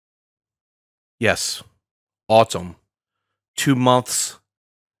Yes, autumn. 2 months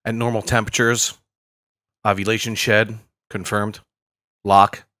at normal temperatures. Ovulation shed, confirmed.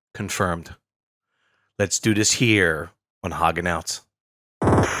 Lock, confirmed. Let's do this here on HOGOUT.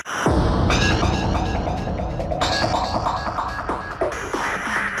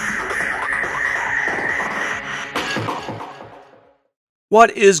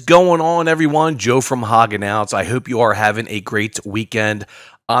 What is going on, everyone? Joe from HOGOUT. I hope you are having a great weekend.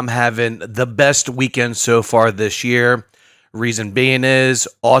 I'm having the best weekend so far this year. Reason being is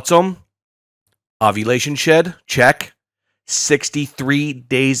autumn, ovulation shed, check. 63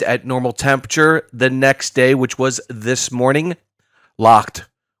 days at normal temperature. The next day, which was this morning, locked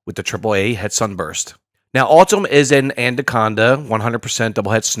with the AAA het sunburst. Now, autumn is an anaconda, 100%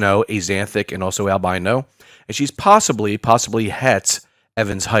 double het snow, axanthic, and also albino. And she's possibly het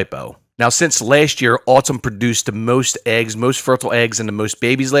Evans hypo. Now, since last year, autumn produced the most eggs, most fertile eggs, and the most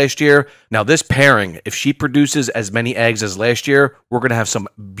babies last year. Now, this pairing, if she produces as many eggs as last year, we're going to have some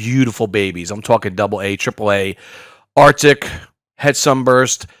beautiful babies. I'm talking double A, triple A, Arctic, het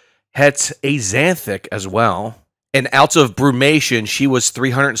sunburst, het axanthic as well. And out of brumation, she was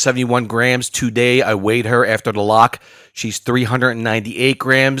 371 grams. Today, I weighed her after the lock. She's 398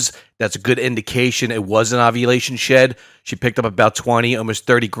 grams. That's a good indication it was an ovulation shed. She picked up about 20, almost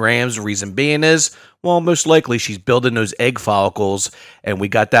 30 grams. Reason being is, well, most likely she's building those egg follicles, and we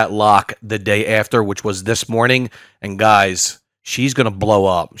got that lock the day after, which was this morning. And guys, she's going to blow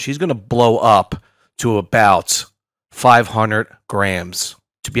up. She's going to blow up to about 500 grams.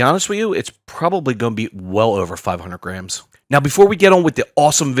 To be honest with you, it's probably going to be well over 500 grams. Now, before we get on with the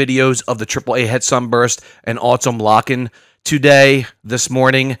awesome videos of the AAA het sunburst and autumn locking today, this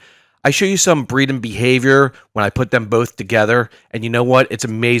morning, I show you some breeding behavior when I put them both together. And you know what? It's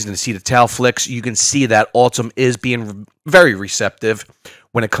amazing to see the tail flicks. You can see that autumn is being very receptive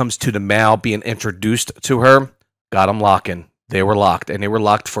when it comes to the male being introduced to her. Got them locking. They were locked, and they were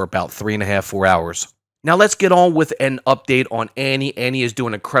locked for about 3.5, 4 hours. Now, let's get on with an update on Annie. Annie is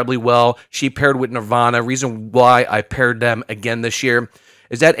doing incredibly well. She paired with Nirvana. Reason why I paired them again this year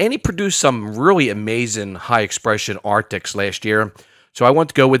is that Annie produced some really amazing high-expression Arctics last year. So I want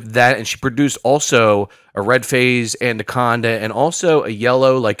to go with that, and she produced also a red phase anaconda and also a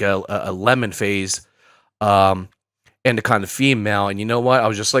yellow, like a lemon phase anaconda female. And you know what? I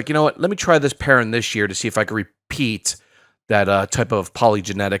was just like, you know what? Let me try this pairing this year to see if I can repeat that type of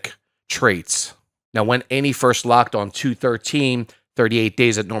polygenetic traits. Now, when Annie first locked on 2/13, 38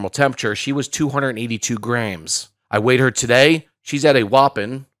 days at normal temperature, she was 282 grams. I weighed her today. She's at a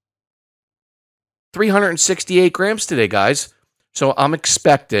whopping 368 grams today, guys. So I'm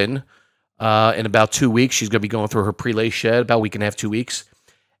expecting in about 2 weeks, she's going to be going through her pre-lay shed, about a week and a half, 2 weeks.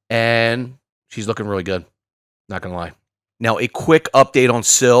 And she's looking really good. Not going to lie. Now, a quick update on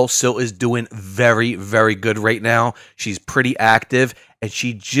Syl. Syl is doing very, very good right now. She's pretty active, and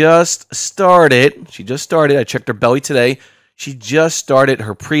she just started. I checked her belly today. She just started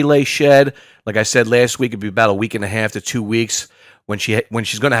her pre-lay shed. Like I said last week, it'd be about a week and a half to 2 weeks when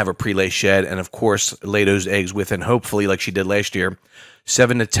she's going to have her pre-lay shed, and of course, lay those eggs within, hopefully, like she did last year,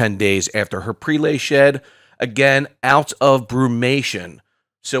 7 to 10 days after her pre-lay shed. Again, out of brumation.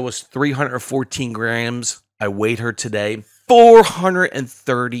 Syl was 314 grams. I weighed her today.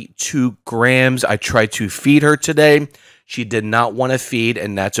 432 grams. I tried to feed her today. She did not want to feed,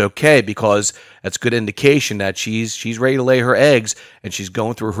 and that's okay because that's good indication that she's ready to lay her eggs, and she's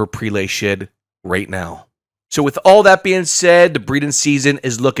going through her pre-lay shed right now. So with all that being said, the breeding season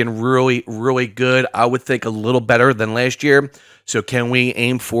is looking really, really good. I would think a little better than last year. So can we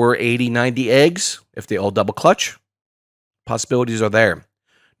aim for 80, 90 eggs if they all double clutch? Possibilities are there.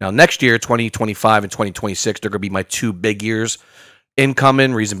 Now, next year, 2025 and 2026, they're going to be my 2 big years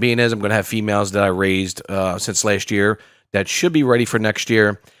incoming. Reason being is I'm going to have females that I raised since last year that should be ready for next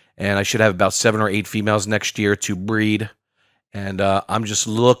year. And I should have about 7 or 8 females next year to breed. And I'm just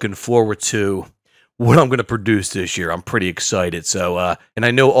looking forward to what I'm going to produce this year. I'm pretty excited. So, and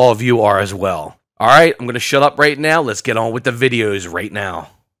I know all of you are as well. All right, I'm going to shut up right now. Let's get on with the videos right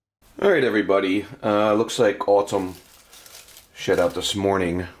now. All right, everybody. Looks like autumn shed out this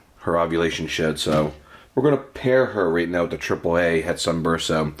morning, her ovulation shed, so we're going to pair her right now with the AAA het sunburst.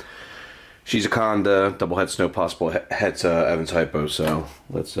 So she's a conda, double het snow, possible het Evans hypo. So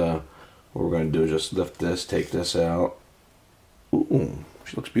let's what we're going to do is just lift this, take this out. Ooh,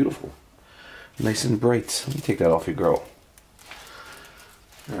 she looks beautiful, nice and bright. Let me take that off you, girl.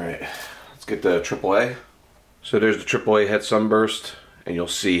 All right, let's get the AAA. So there's the AAA het sunburst, and you'll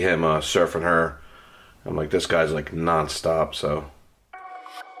see him surfing her. I'm like, this guy's like non-stop, so.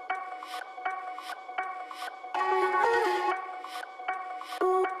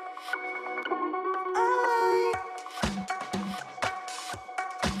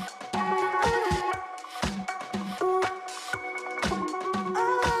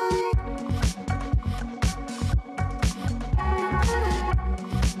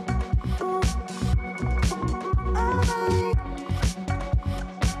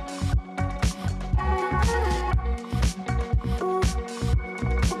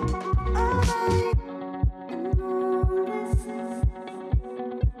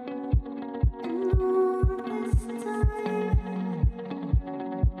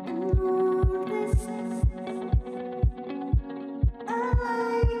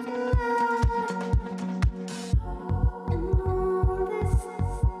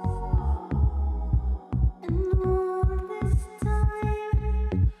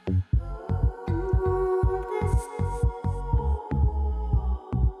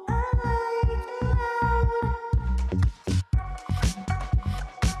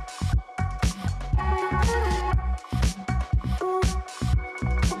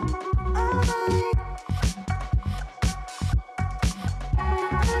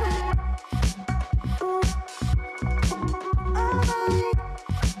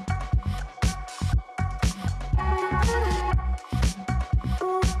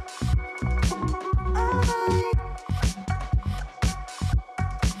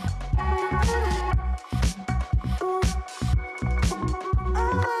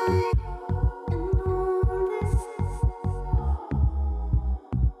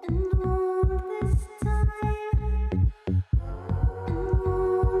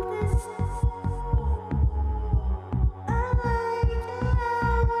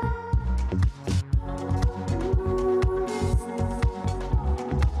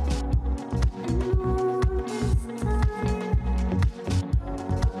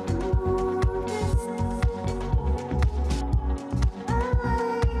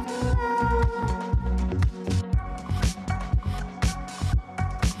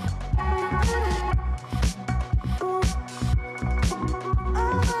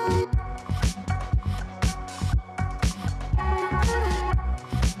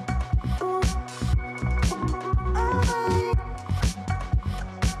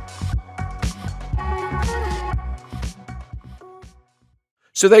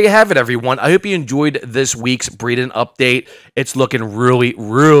 So there you have it, everyone. I hope you enjoyed this week's breeding update. It's looking really,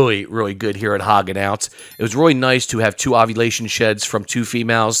 really, really good here at HOGOUT. It was really nice to have 2 ovulation sheds from 2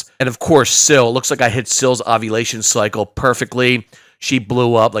 females. And of course, Syl. Looks like I hit Syl's ovulation cycle perfectly. She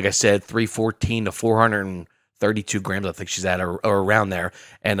blew up, like I said, 314 to 432 grams. I think she's at or around there.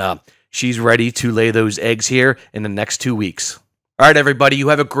 And she's ready to lay those eggs here in the next 2 weeks. All right, everybody, you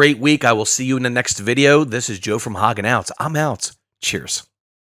have a great week. I will see you in the next video. This is Joe from HOGOUT. I'm out. Cheers.